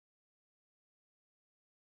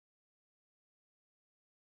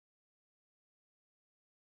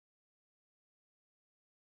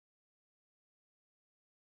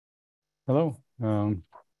Hello.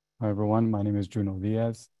 Hi, everyone. My name is Junot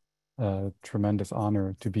Díaz. Tremendous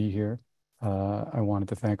honor to be here. I wanted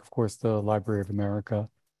to thank, of course, the Library of America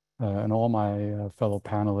and all my fellow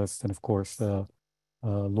panelists, and of course,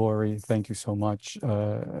 Lori. Thank you so much.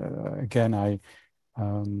 Again, I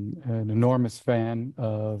an enormous fan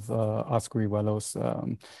of Oscar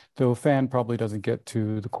Hijuelos. Though a fan probably doesn't get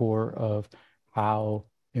to the core of how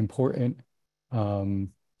important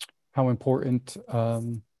um, how important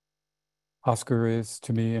Oscar is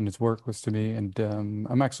to me and his work was to me. And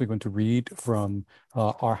I'm actually going to read from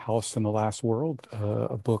Our House in the Last World,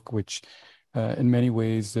 a book which in many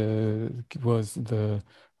ways was a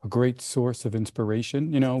great source of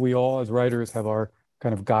inspiration. You know, we all as writers have our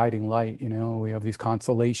kind of guiding light, you know, we have these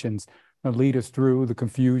constellations that lead us through the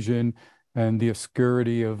confusion and the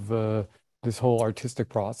obscurity of this whole artistic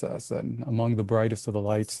process. And among the brightest of the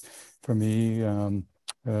lights for me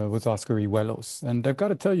was Oscar Hijuelos. And I've got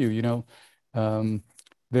to tell you, you know, um,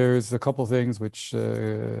 there's a couple things which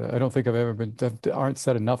I don't think I've ever been that aren't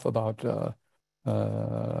said enough about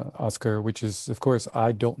Oscar, which is, of course,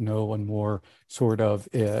 I don't know a more sort of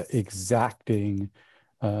exacting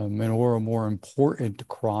or a more important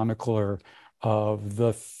chronicler of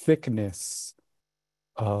the thickness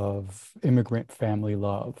of immigrant family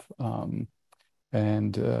love.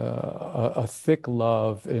 And a thick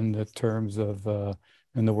love in the terms of,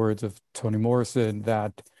 in the words of Toni Morrison,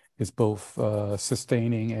 that is both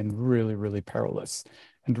sustaining and really, really perilous,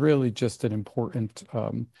 and really just an important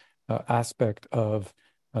aspect of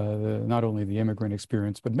not only the immigrant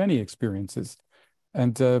experience, but many experiences.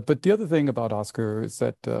 And but the other thing about Oscar is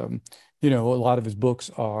that you know, a lot of his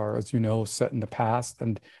books are, as you know, set in the past,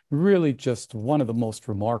 and really just one of the most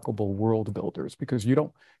remarkable world builders, because you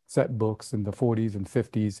don't set books in the 40s and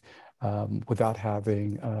 50s without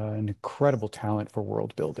having an incredible talent for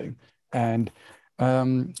world building. And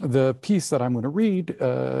the piece that I'm going to read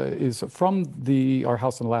is from Our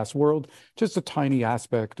House in the Last World, just a tiny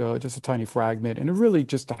aspect, just a tiny fragment, and really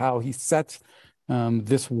just how he sets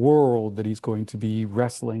this world that he's going to be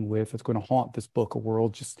wrestling with. It's going to haunt this book, a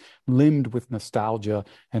world just limned with nostalgia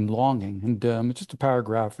and longing. And it's just a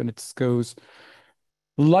paragraph, and it goes,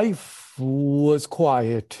 "Life was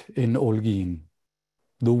quiet in Olguin.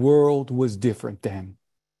 The world was different then.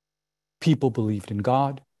 People believed in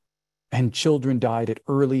God, and children died at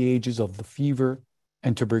early ages of the fever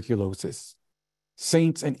and tuberculosis.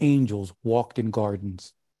 Saints and angels walked in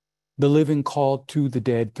gardens. The living called to the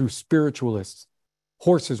dead through spiritualists.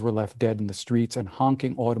 Horses were left dead in the streets, and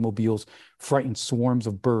honking automobiles frightened swarms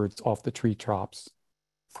of birds off the treetops.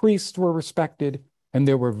 Priests were respected, and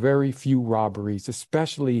there were very few robberies,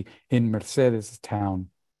 especially in Mercedes town.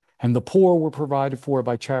 And the poor were provided for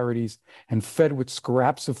by charities and fed with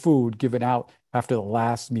scraps of food given out after the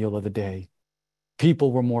last meal of the day.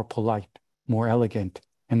 People were more polite, more elegant,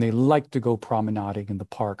 and they liked to go promenading in the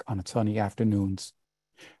park on sunny afternoons.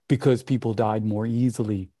 Because people died more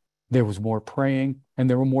easily, there was more praying, and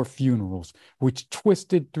there were more funerals, which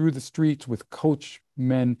twisted through the streets with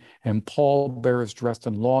coachmen and pallbearers dressed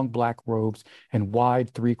in long black robes and wide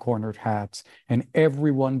three-cornered hats, and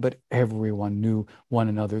everyone but everyone knew one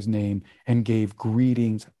another's name and gave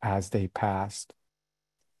greetings as they passed.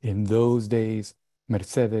 In those days,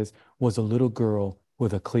 Mercedes was a little girl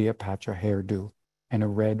with a Cleopatra hairdo and a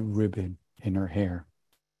red ribbon in her hair."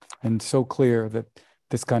 And so clear that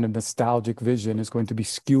this kind of nostalgic vision is going to be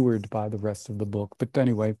skewered by the rest of the book. But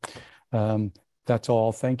anyway, that's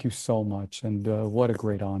all. Thank you so much. And what a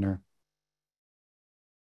great honor